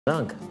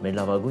Դրանք մեր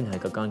լավագույն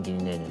հայկական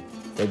գինիներն են,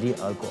 Վեդի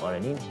Ալկո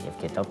արենին և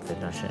կետապ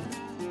վերնաշեն։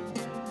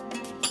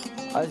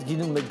 Այս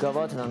գինում մեկ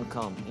գավաթն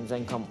անգամ ինձ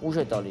այնքան ուժ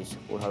է տալիս,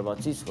 որ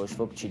հարվածից ոչ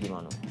ոք չի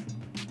դիմանում։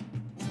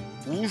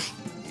 Ուժ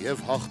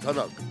և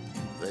հաղթանակ,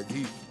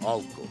 Վեդի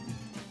Ալկո։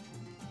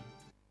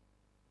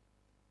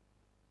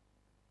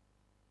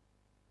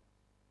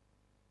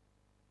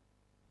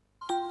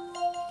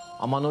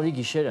 Ամանորի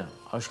գիշերը,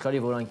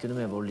 աշխարհի որ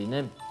անկյունում եմ որ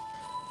լինեմ,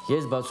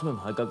 ես բացում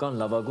եմ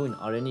հայկական լավագույն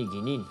արենի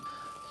գինին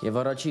և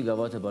առաջի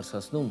գավաթը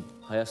բարձրացնում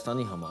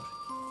Հայաստանի համար։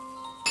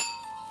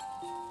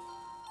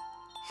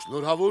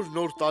 Շնորհավոր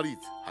նոր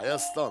տարիդ,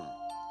 Հայաստան,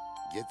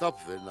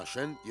 գետապ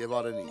վերնաշեն և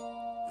արենի,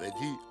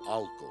 Վեդի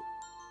Ալկո։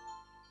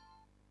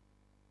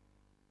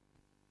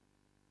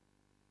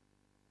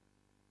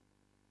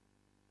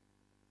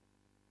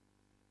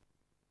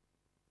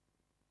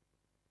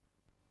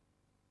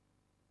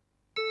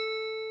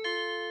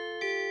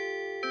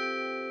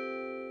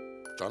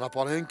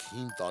 Ճանապարհենք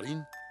հին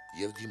տարին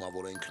և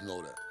դիմավորենք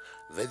նորը,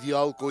 Վեդի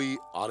Ալկոյի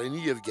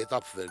արենի և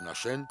գետապ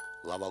վերնաշեն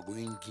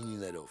լավագույն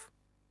գինիներով։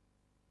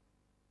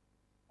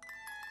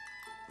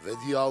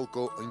 Վեդի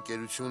Ալկո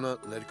ընկերությունը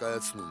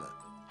ներկայացնում է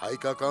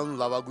հայկական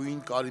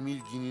լավագույն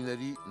կարմիր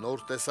գինիների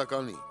նոր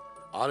տեսականի,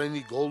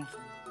 արենի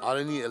գոլդ,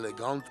 արենի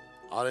էլեգանտ,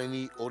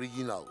 արենի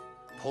օրիգինալ։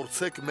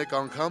 Փորձեք մեկ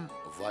անգամ,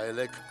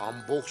 վայելեք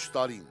ամբողջ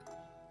տարին։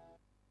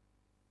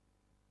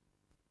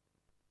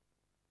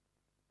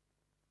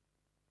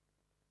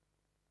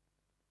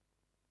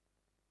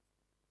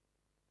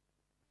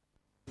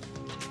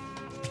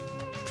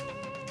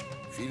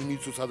 Ֆիլմի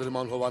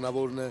ցուցադրման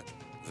հովանավորն է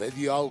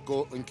Վեդի Ալկո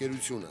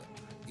ընկերությունը,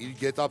 իր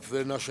գետապ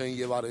վերնաշեն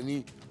և արենի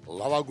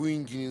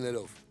լավագույն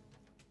գինիներով։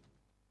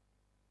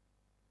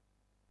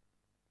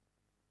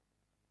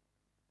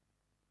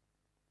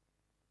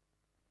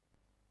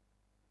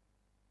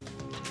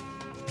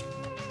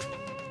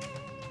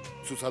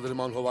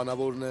 Ցուցադրման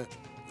հովանավորն է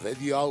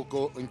Վեդի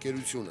Ալկո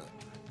ընկերությունը,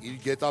 իր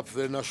գետապ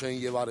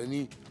վերնաշեն և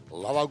արենի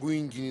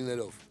լավագույն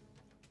գինիներով։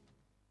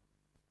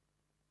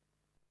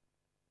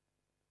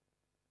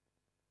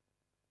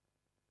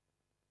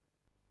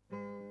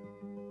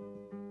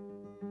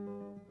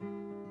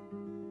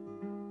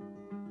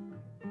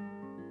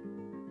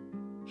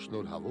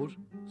 Շնորհավոր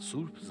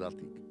Սուրբ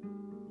Զատիկ,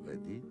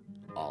 Վեդի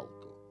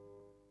Ալկո։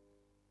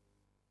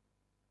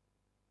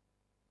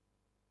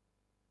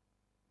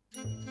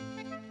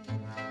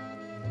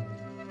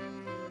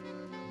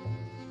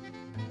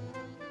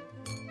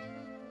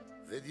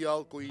 Վեդի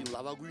Ալկոյի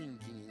լավագույն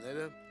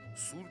գինիները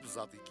Սուրբ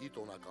Զատիկի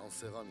տոնական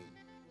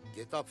սեղանին,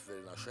 գետապ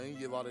վերնաշեն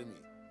և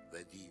արենի,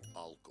 Վեդի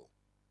Ալկո։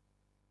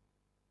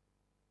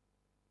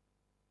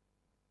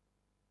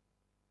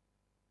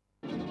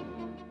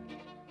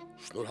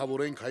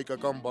 Շնորհավորենք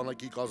հայկական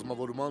բանակի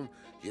կազմավորման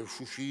և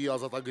Շուշիի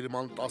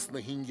ազատագրման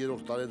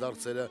 15-րդ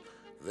տարեդարձերը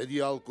Վեդի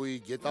Ալկոյի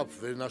գետապ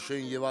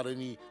վերնաշեն և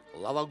արենի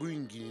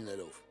լավագույն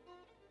գինիներով։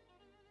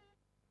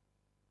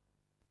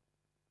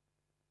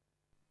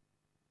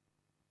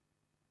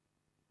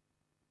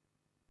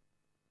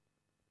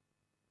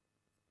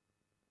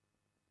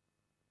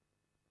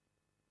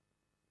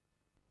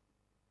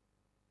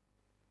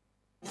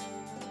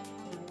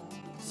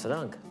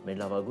 Սրանք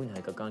մեր լավագույն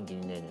հայկական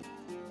գինիներն են։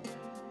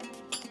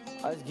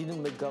 Այս գինում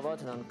մեկ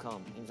գավաթն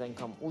անգամ ինձ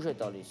այնքան ուժ է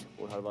տալիս,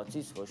 որ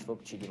հարվածից ոչ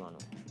ոք չի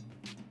դիմանում։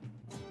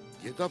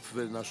 Գետապ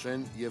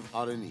վերնաշեն և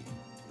արենի,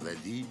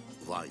 Վեդի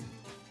վայն։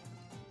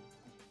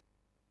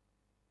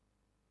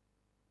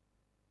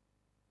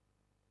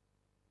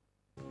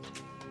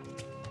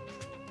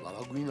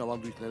 Լավագույն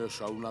ավանդույթները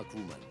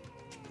շարունակվում են,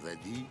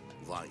 Վեդի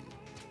վայն։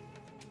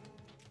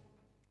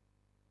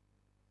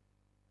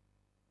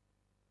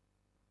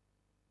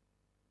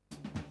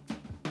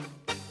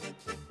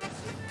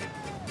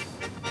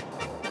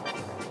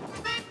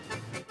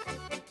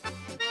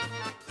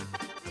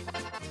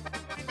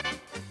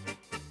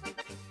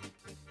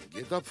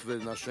 Գետապ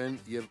վերնաշեն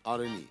և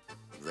արենի,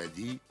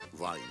 Վեդի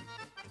վայն։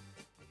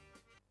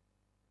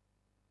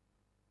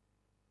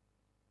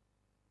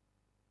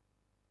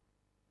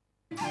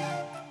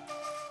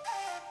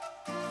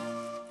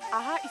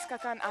 Ահա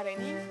իսկական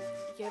արենին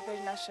և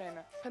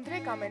վերնաշենը,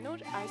 փնտրեք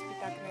ամենուր այս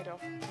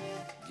պիտակներով։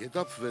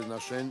 Գետապ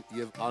վերնաշեն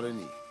և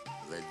արենի,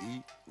 Վեդի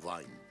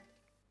վայն։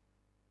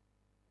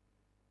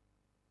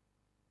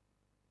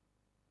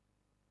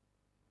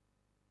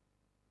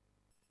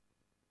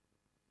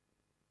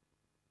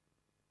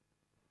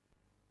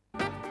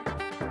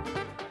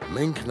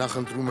 Մենք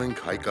նախընտրում ենք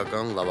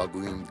հայկական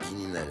լավագույն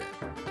գինիները,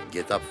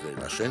 գետապ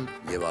վերնաշեն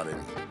և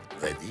արենի,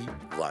 Վեդի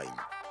վայն։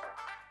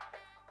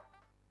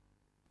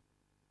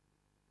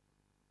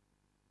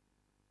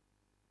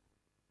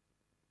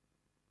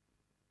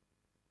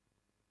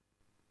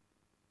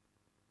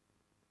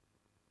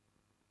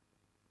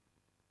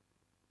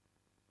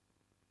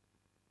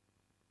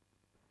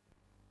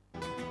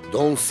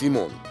 Դոն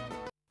Սիմոն։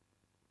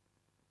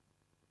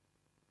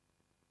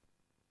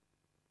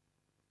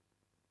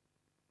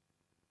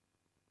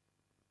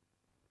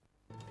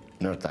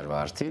 Նոր տարվա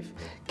արդիվ,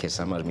 քեզ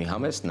համար մի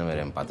համեստ նվեր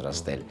եմ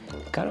պատրաստել,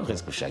 կարող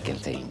ես գուշակել,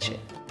 թե ինչ է։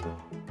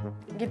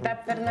 Գիտապ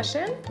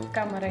վերնաշեն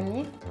կամ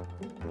արենի։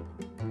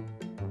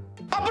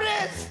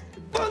 Ապրես,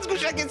 ոնց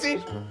գուշակեցիր։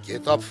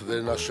 Գետափ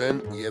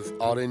վերնաշեն եւ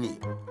արենի,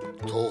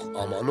 թող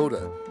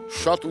ամանորը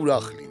շատ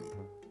ուրախ լինի։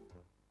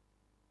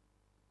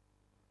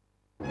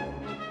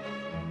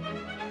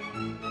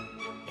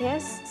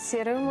 Ես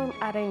սիրում եմ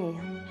արենի։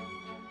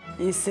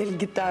 Ես էլ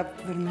գիտապ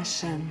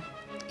վերնաշեն։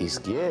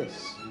 Իսկ ես,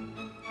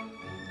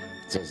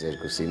 ձեզ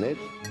երկուսին էլ,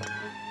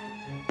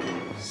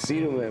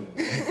 սիրում եմ։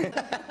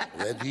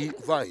 Վեդի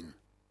վայն։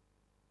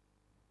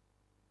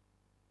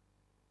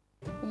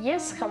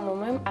 Ես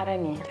խմում եմ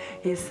արենի։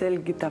 Ես էլ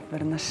գիտապ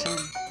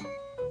վերնաշեն։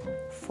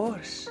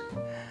 Ֆորշ,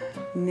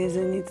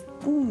 մեզանից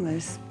ում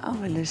ես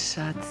ավելի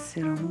շատ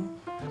սիրում։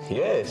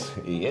 Ես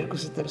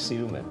երկուսիդ էլ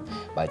սիրում եմ,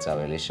 բայց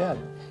ավելի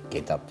շատ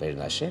գետափ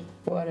վերնաշեն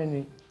ու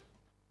արենի։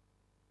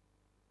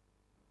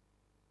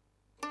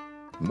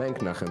 Մենք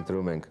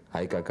նախընտրում ենք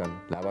հայկական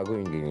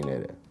լավագույն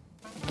գինիները։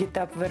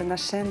 Գիտապ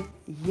վերնաշեն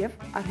եւ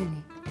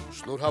արենի։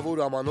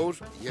 Շնորհավոր ամանոր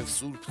եւ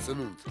սուրբ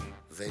ծնունդ։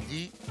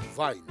 Վեդի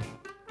վայն։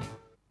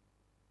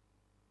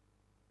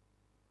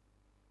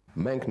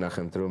 Մենք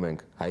նախընտրում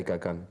ենք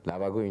հայկական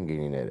լավագույն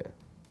գինիները։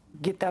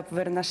 Գիտապ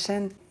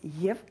վերնաշեն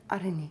եւ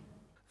արենի։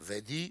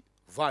 Վեդի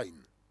վայն։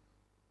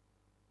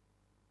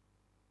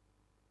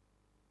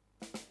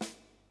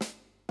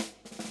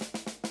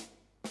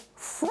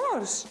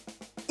 Ֆորշ,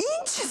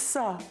 ինչ է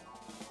սա։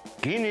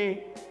 Գինի,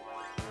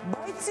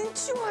 Բայց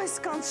ինչու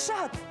այսքան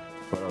շատ։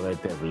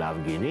 որովհետև լավ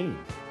գինի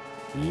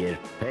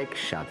երբեք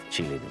շատ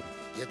չի լինում։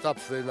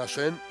 Գետափ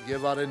վերնաշեն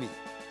եւ արենի։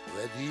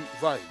 Վեդի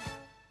վայն։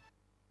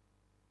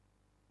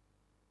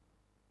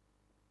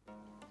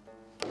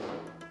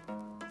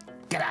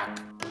 Կրակ,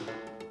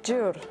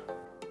 Ջուր,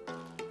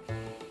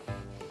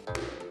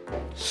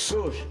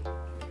 սուր,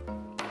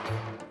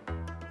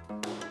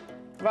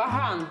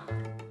 Վահան։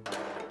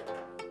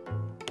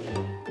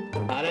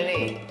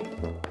 արենի,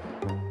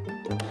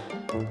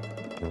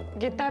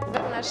 Գիտապ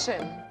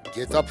վերնաշեն։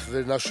 Գետափ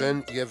վերնաշեն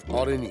եւ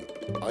արենի,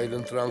 այլ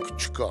ընտրանք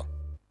չկա։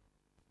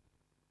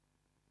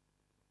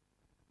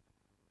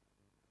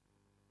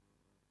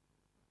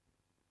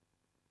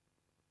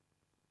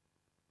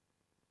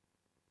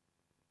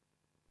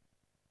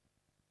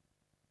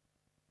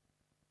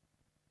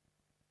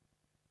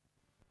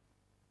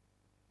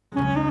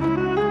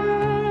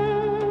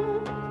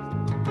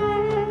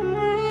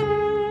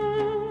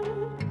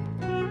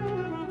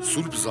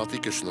 Սուրբ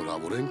զատիկը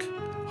շնորհավորենք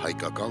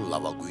հայկական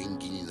լավագույն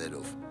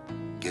գինիներով։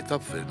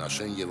 Գետափ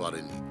վերնաշեն եւ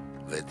արենի,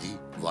 վեդի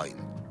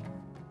վայն։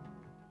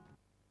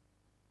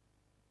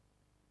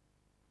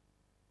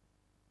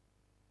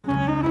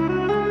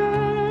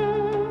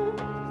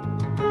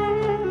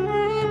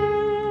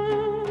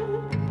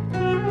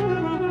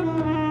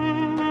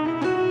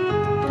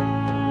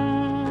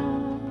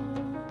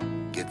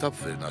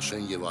 Գետափ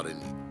վերնաշեն եւ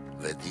արենի,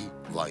 վեդի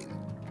վայն։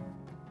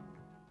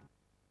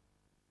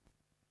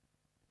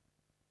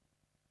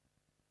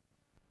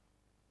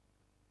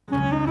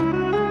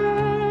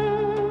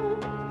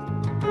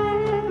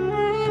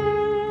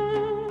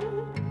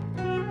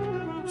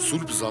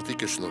 Սուրբ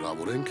զատիկը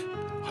շնորհավորենք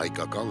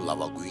հայկական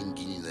լավագույն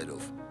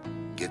գինիներով։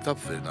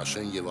 Գետափ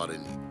վերնաշեն եւ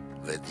արենի,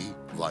 վեդի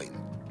վայն։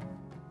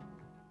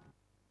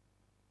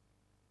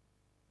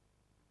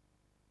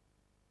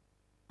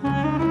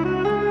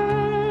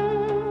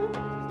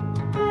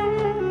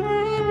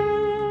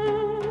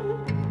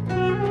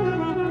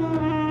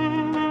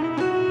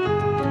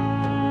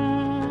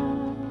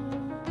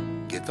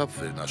 Գետափ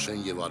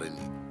վերնաշեն եւ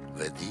արենի,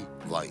 վեդի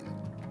վայն։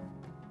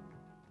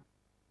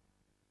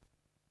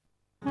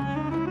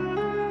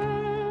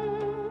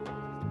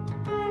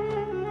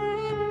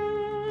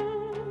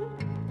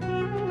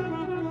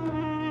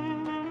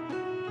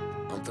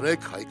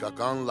 Ընտրեք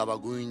հայկական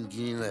լավագույն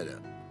գինիները։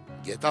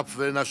 Գետափ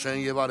վերնաշեն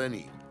եւ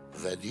արենի,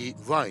 վեդի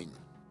վայն։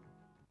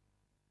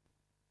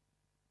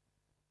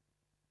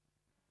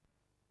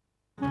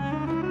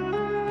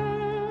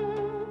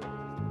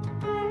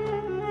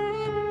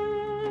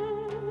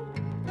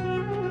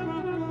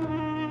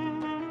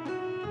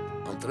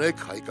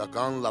 Ընտրեք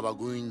հայկական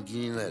լավագույն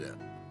գինիները։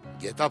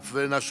 Գետափ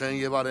վերնաշեն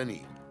եւ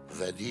արենի,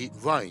 վեդի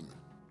վայն։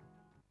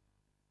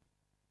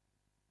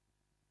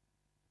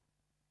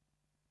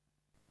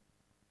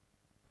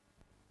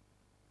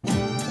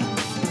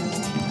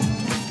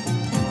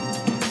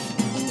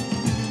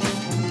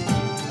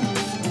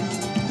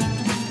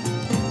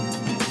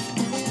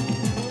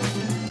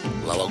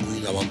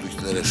 Լավագույն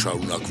ավանդույթները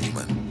շարունակվում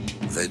են,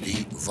 վեդի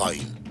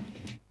վայն։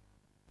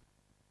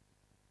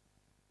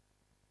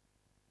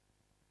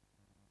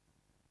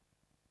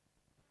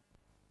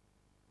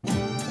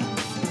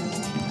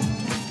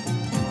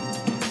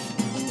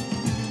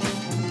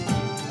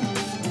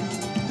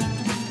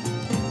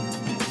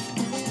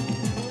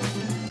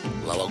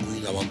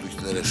 Լավագույն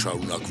ավանդույթները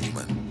շարունակվում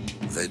են,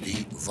 վեդի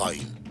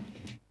վայն։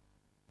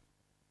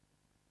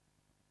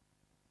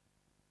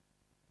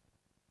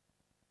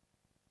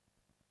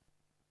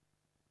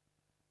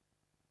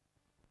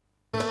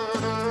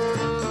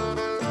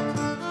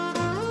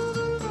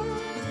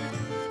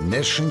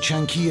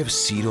 Ներշնչանքի և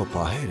սիրո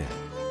պահերը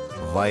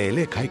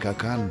վայելեք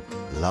հայկական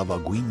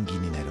լավագույն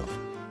գինիներով,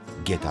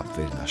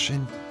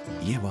 գետապվերնաշեն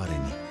և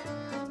արենի,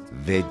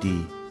 Vedi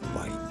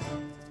վայն։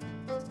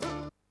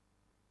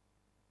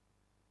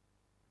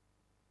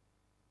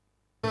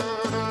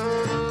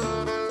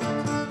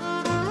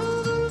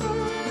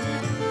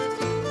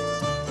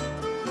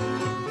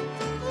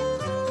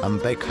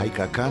 Ըմպեք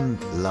հայկական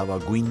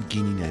լավագույն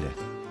գինիները,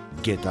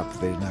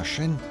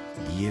 գետապվերնաշեն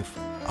և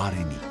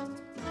արենի,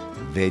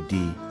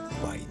 Vedi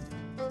վայն։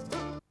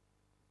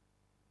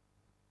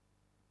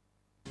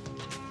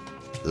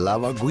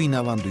 Լավագույն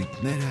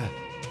ավանդույթները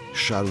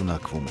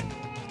շարունակվում են,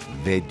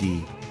 Vedi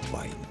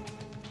վայն։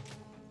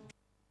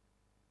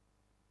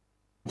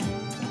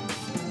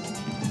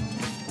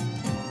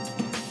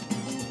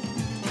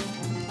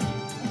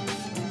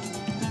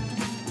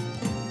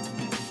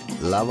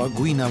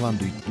 Լավագույն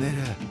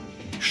ավանդույթները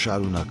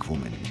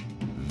շարունակվում են,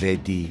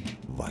 Vedi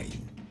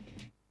վայն։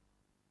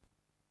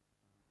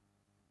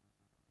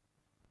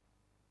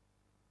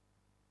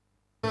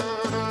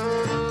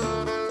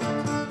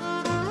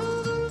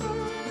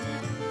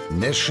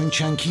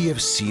 Ներշնչանքի և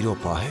սիրո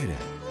պահերը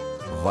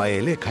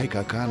վայելեք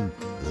հայկական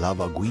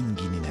լավագույն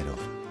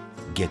գինիներով,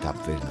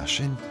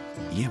 գետապվերնաշեն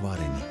և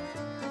արենի,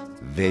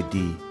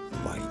 Vedi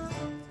վայն։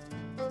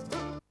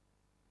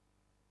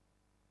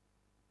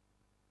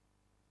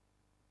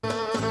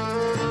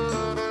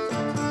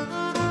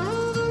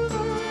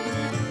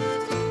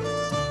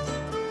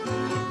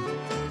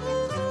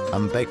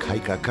 Ըմպեք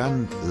հայկական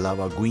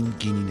լավագույն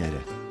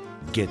գինիները,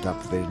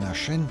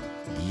 գետապվերնաշեն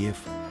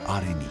և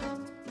արենի,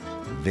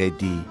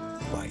 Vedi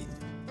վայն։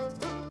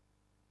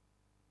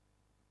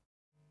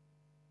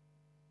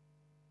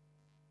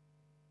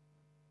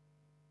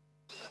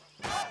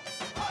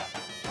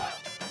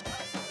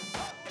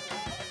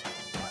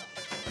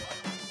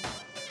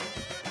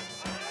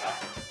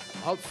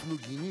 Հացն ու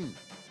գինին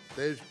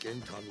տեր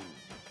կենթանին,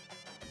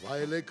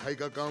 վայելեք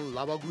հայկական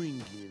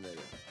լավագույն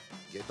գինիները,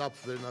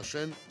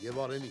 գետապվերնաշեն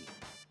և արենի։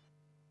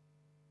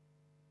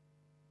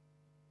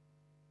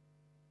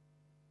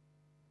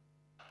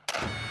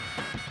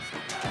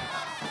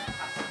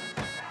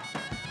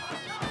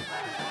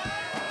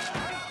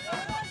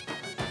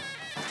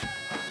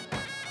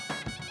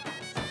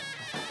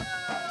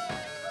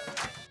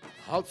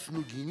 Հացն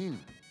ու գինին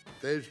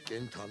տեր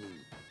կենթանին,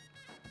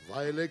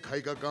 վայելեք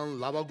հայկական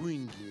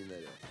լավագույն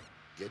գինիները,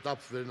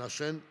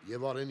 գետապվերնաշեն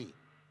և արենի։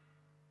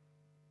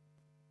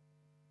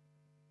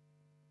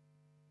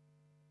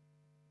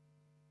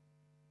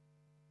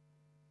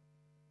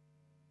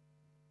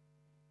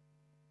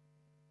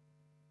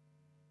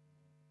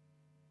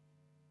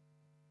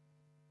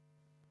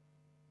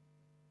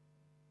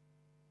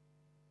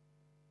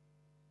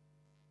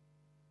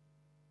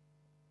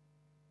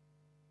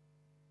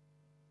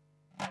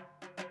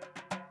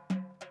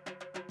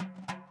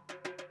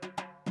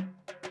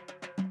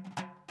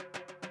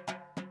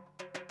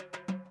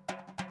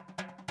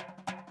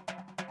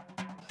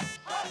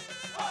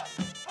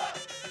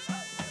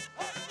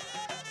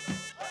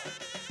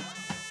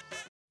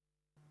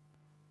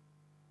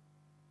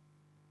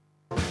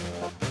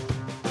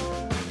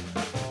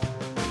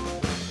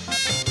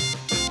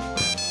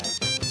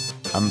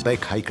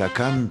 Ըմպեք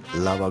հայկական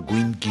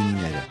լավագույն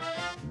գինիները,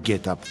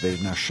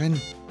 գետապվերնաշեն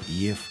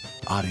և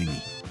արենի,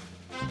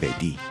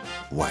 Vedi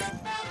վայն։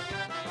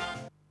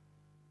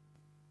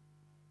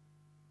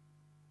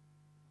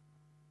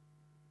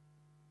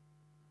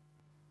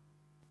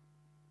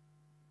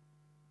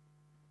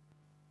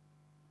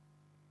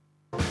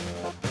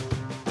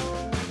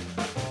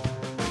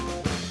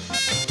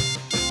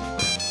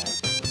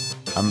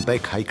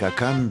 Ըմպեք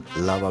հայկական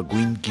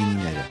լավագույն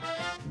գինիները,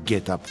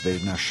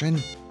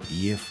 գետապվերնաշեն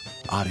և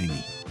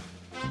արենի,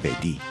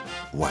 Vedi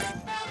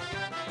վայն։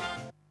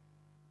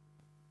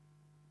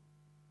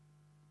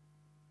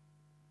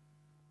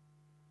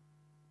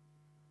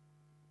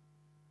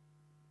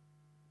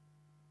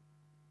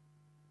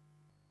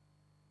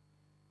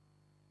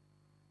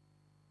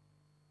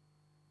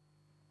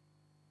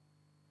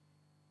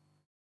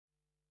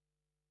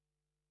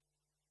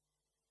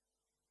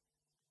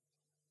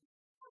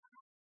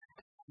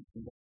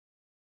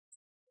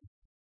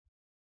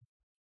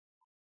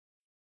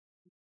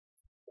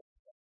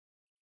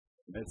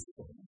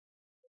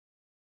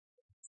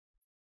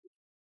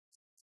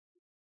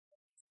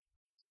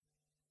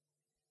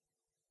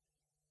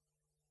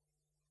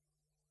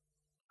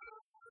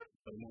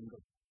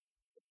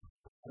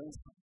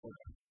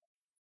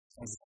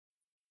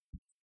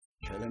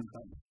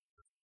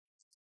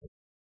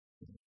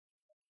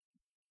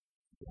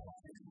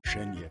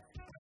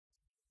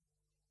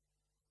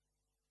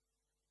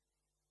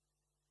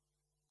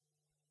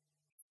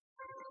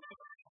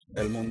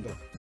 El mundo.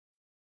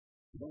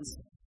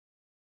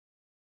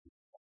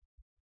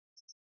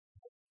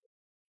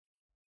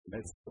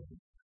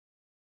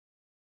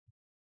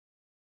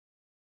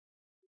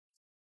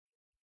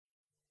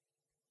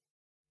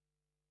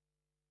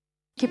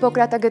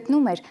 Հիպոկրատը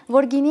գտնում էր,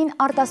 որ գինին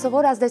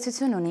արտասովոր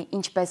ազդեցություն ունի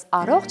ինչպես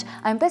առողջ,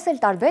 այնպես էլ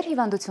տարբեր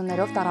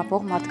հիվանդություններով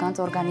տառապող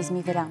մարդկանց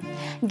օրգանիզմի վրա։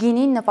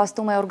 Գինին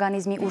նպաստում է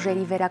օրգանիզմի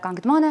ուժերի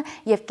վերականգնմանը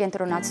և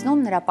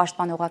կենտրոնացնում նրա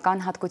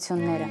պաշտպանողական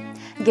հատկությունները։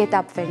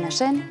 Գետափ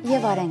Վերնաշեն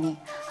և Արենի։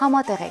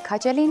 Համատեղեք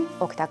հաճելին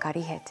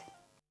օգտակարի հետ։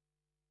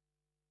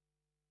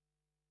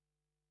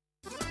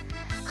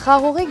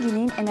 Խաղողի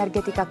գինին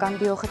էներգետիկական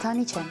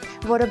բիոխթանիչ է,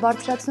 որը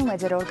բարձրացնում է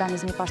ձեր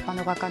օրգանիզմի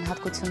պաշտպանողական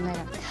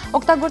հատկությունները։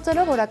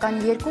 Օգտագործելով օրական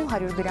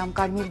 200 գրամ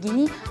կարմիր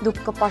գինի, դուք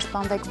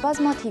կպաշտպանվեք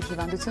բազմաթիվ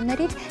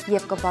հիվանդություններից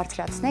և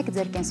կբարձրացնեք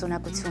ձեր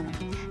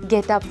կենսունակությունը։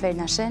 Գետափ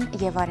Վերնաշեն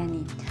և Արենի։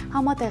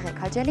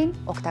 Համատեղեք հաճելին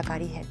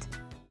օգտակարի հետ։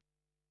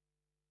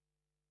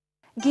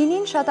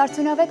 Գինին շատ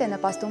արդյունավետ է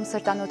նպաստում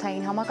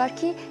սրտանոթային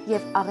համակարգի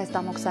և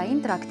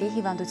աղեստամոքսային տրակտի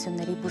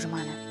հիվանդությունների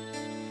բուժմանը։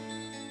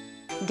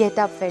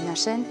 Գետափ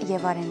Վերնաշեն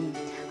և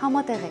Արենի։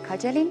 Համատեղեք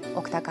հաճելին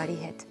օգտակարի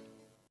հետ։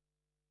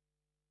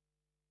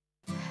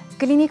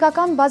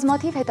 Կլինիկական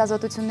բազմաթիվ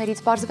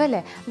հետազոտություններից պարզվել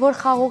է, որ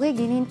խաղողի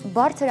գինին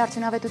բարձր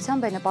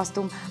արդյունավետությամբ է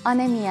նպաստում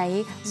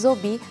անեմիայի,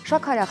 զոբի,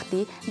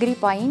 շաքարախտի,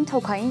 գրիպային,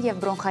 թոքային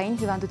և բրոնխային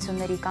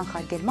հիվանդությունների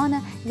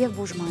կանխարգելմանը և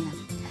բուժմանը։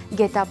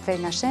 Գետափ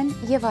Վերնաշեն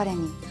և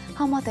Արենի։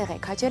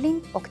 Համատեղեք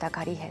հաճելին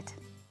օգտակարի հետ։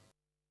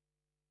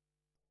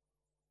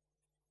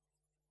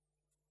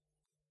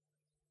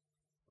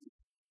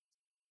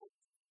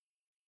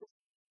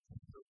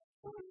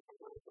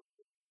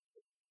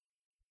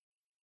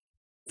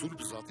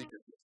 Turp zati